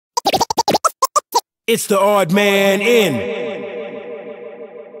It's the odd man in.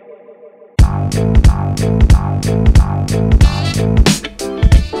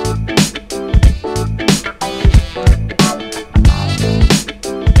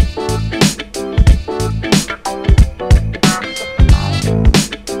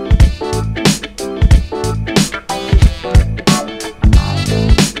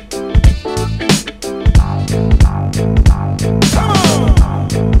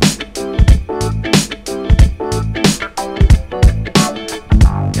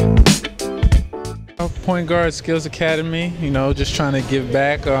 Point Guard Skills Academy, just trying to give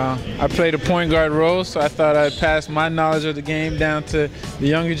back. I played a point guard role, so I thought I'd pass my knowledge of the game down to the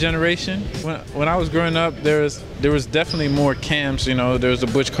younger generation. When I was growing up, there was definitely more camps. There was a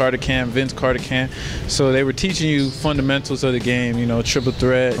Butch Carter camp, Vince Carter camp, so they were teaching you fundamentals of the game. Triple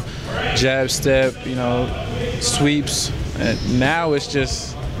threat, jab step, sweeps. And now it's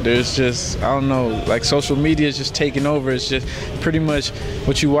just. I don't know, like social media is just taking over. It's just pretty much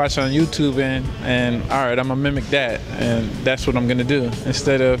what you watch on YouTube and all right, I'm gonna mimic that, and that's what I'm gonna do.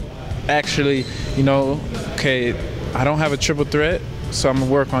 Instead of actually, okay, I don't have a triple threat, so I'm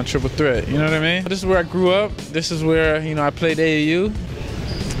gonna work on triple threat, you know what I mean? This is where I grew up. This is where, I played AAU.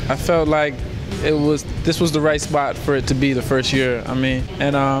 I felt like this was the right spot for it to be the first year.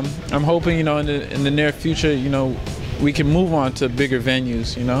 And I'm hoping, in the near future, we can move on to bigger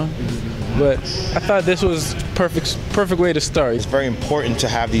venues, But I thought this was perfect way to start. It's very important to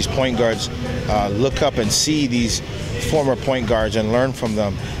have these point guards look up and see these former point guards and learn from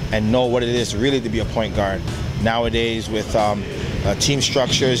them and know what it is really to be a point guard. Nowadays with team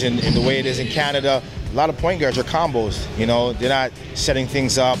structures and the way it is in Canada, a lot of point guards are combos. They're not setting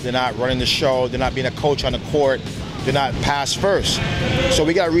things up, they're not running the show, they're not being a coach on the court. They're not pass first. So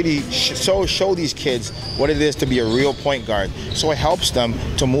we got to really show these kids what it is to be a real point guard. So it helps them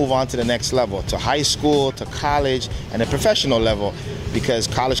to move on to the next level, to high school, to college, and a professional level, because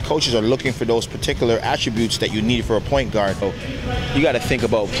college coaches are looking for those particular attributes that you need for a point guard. So you got to think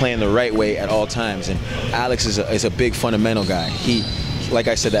about playing the right way at all times, and Alex is a big fundamental guy. Like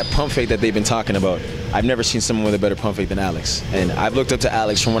I said, that pump fake that they've been talking about, I've never seen someone with a better pump fake than Alex. And I've looked up to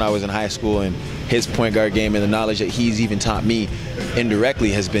Alex from when I was in high school, and his point guard game and the knowledge that he's even taught me indirectly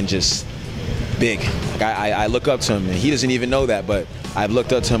has been just big. I look up to him, and he doesn't even know that, but I've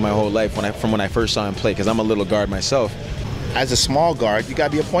looked up to him my whole life from when I first saw him play, because I'm a little guard myself. As a small guard, you got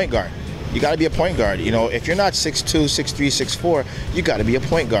to be a point guard. You got to be a point guard. If you're not 6'2", 6'3", 6'4", you got to be a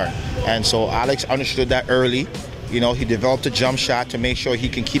point guard. And so Alex understood that early. He developed a jump shot to make sure he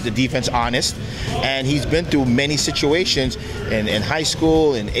can keep the defense honest. And he's been through many situations in high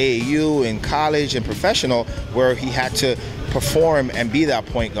school, in AAU, in college, and professional, where he had to perform and be that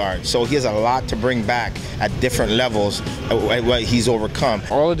point guard. So he has a lot to bring back at different levels at what he's overcome.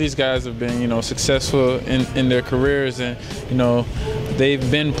 All of these guys have been, successful in their careers, and,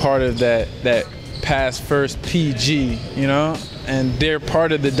 they've been part of that pass first PG, and they're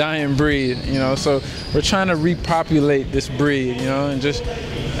part of the dying breed, so we're trying to repopulate this breed, and just,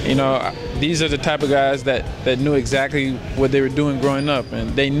 these are the type of guys that knew exactly what they were doing growing up, and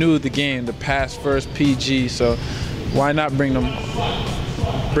they knew the game, the pass first PG, so why not bring them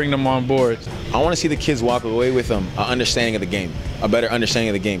on board? I want to see the kids walk away with an understanding of the game, a better understanding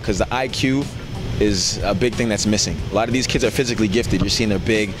of the game, because the IQ is a big thing that's missing. A lot of these kids are physically gifted. You're seeing they're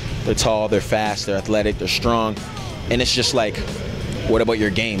big, they're tall, they're fast, they're athletic, they're strong. And it's just like, what about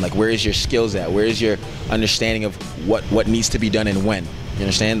your game? Like, where is your skills at? Where is your understanding of what needs to be done and when? You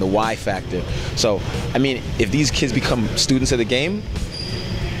understand? The why factor. So, if these kids become students of the game,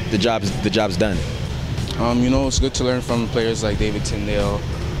 the job's done. It's good to learn from players like David Tyndale,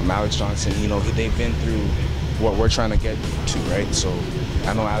 Alex Johnson. They've been through what we're trying to get to, right? So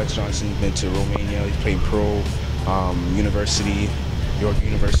I know Alex Johnson's been to Romania, he's played pro, university, York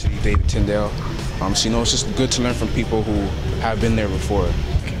University, David Tyndale. So it's just good to learn from people who have been there before.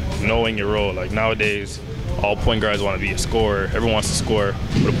 Knowing your role, like nowadays, all point guards want to be a scorer. Everyone wants to score,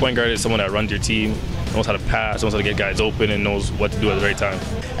 but a point guard is someone that runs your team, knows how to pass, knows how to get guys open, and knows what to do at the right time.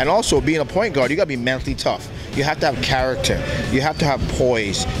 And also, being a point guard, you got to be mentally tough. You have to have character. You have to have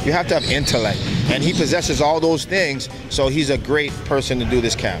poise. You have to have intellect. And he possesses all those things, so he's a great person to do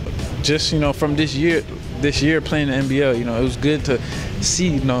this camp. Just, from this year playing the NBL, it was good to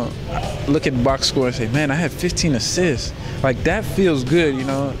see, look at the box score and say, man, I had 15 assists. Like, that feels good,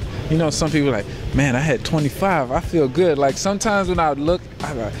 some people are like, man, I had 25, I feel good. Like, sometimes when I would look,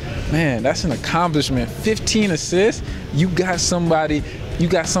 I'm like, man, that's an accomplishment. 15 assists, you got somebody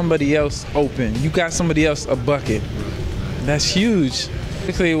else open. You got somebody else a bucket. That's huge.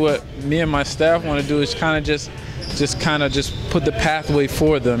 Basically, what me and my staff want to do is kind of just put the pathway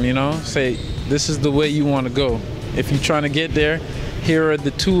for them, Say, this is the way you want to go. If you're trying to get there, here are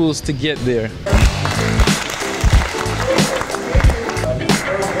the tools to get there.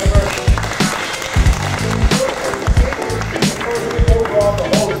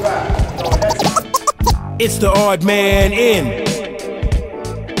 It's the odd man in.